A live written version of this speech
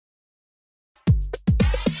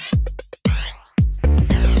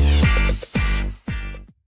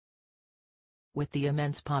With the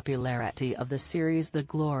immense popularity of the series The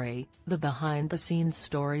Glory, the behind-the-scenes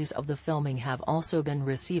stories of the filming have also been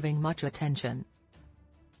receiving much attention.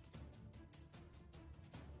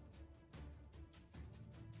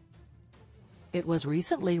 It was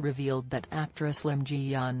recently revealed that actress Lim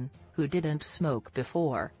Ji Yeon, who didn't smoke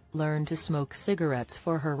before, learned to smoke cigarettes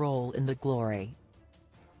for her role in The Glory.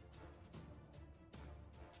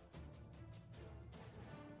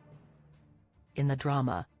 In the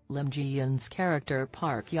drama, Lim Ji Yeon's character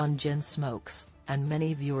Park Yeon-jin smokes, and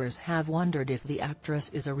many viewers have wondered if the actress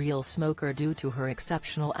is a real smoker due to her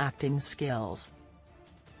exceptional acting skills.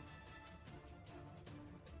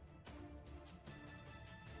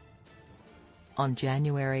 On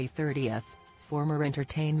January 30, former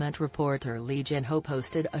entertainment reporter Lee Jin-ho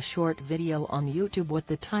posted a short video on YouTube with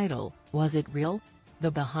the title, "Was It Real?"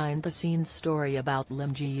 The behind-the-scenes story about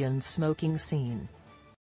Lim Ji Yeon's smoking scene.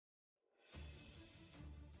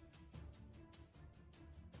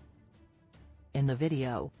 In the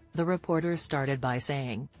video, the reporter started by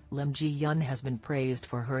saying, Lim Ji Yeon has been praised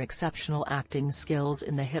for her exceptional acting skills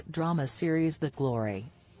in the hit drama series The Glory.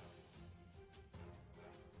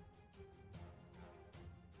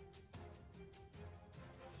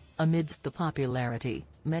 Amidst the popularity,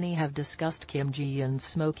 many have discussed Kim Ji Yeon's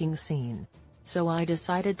smoking scene. So I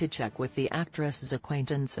decided to check with the actress's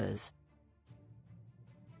acquaintances.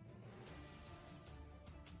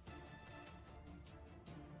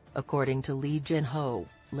 According to Lee Jin-ho,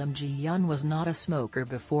 Lim Ji Yeon was not a smoker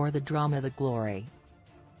before the drama The Glory.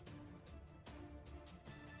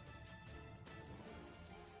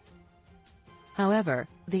 However,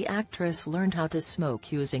 the actress learned how to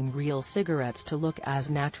smoke using real cigarettes to look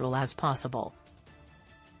as natural as possible.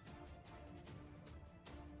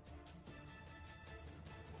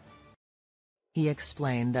 He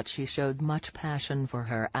explained that she showed much passion for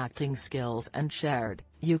her acting skills and shared,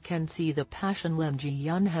 "You can see the passion Lim Ji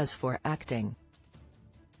Yeon has for acting."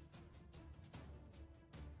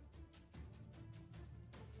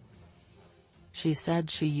 She said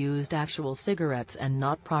she used actual cigarettes and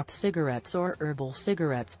not prop cigarettes or herbal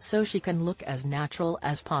cigarettes so she can look as natural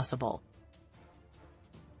as possible.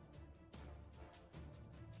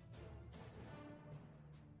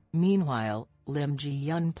 Meanwhile, Lim Ji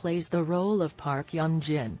Yeon plays the role of Park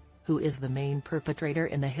Yeon-jin, who is the main perpetrator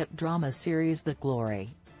in the hit drama series The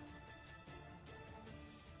Glory.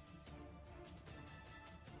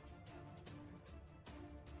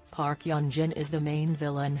 Park Yeon-jin is the main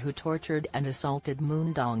villain who tortured and assaulted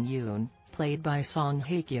Moon Dong-yoon, played by Song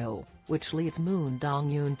Hye-kyo, which leads Moon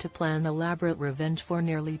Dong-yoon to plan elaborate revenge for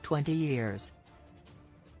nearly 20 years.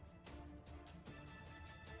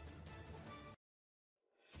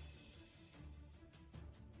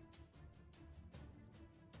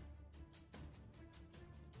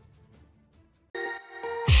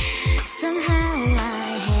 Somehow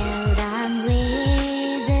I held on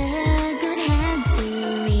with a good hand to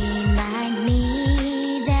remind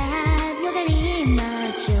me that what I really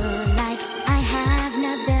mature like I have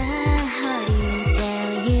not the heart to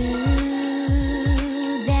tell you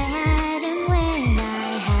that, and when I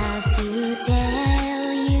have to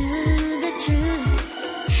tell you the truth,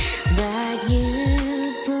 but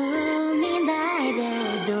you pulled me by the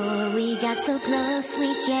door. We got so close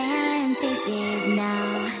we can taste it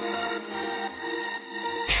now.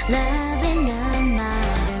 Love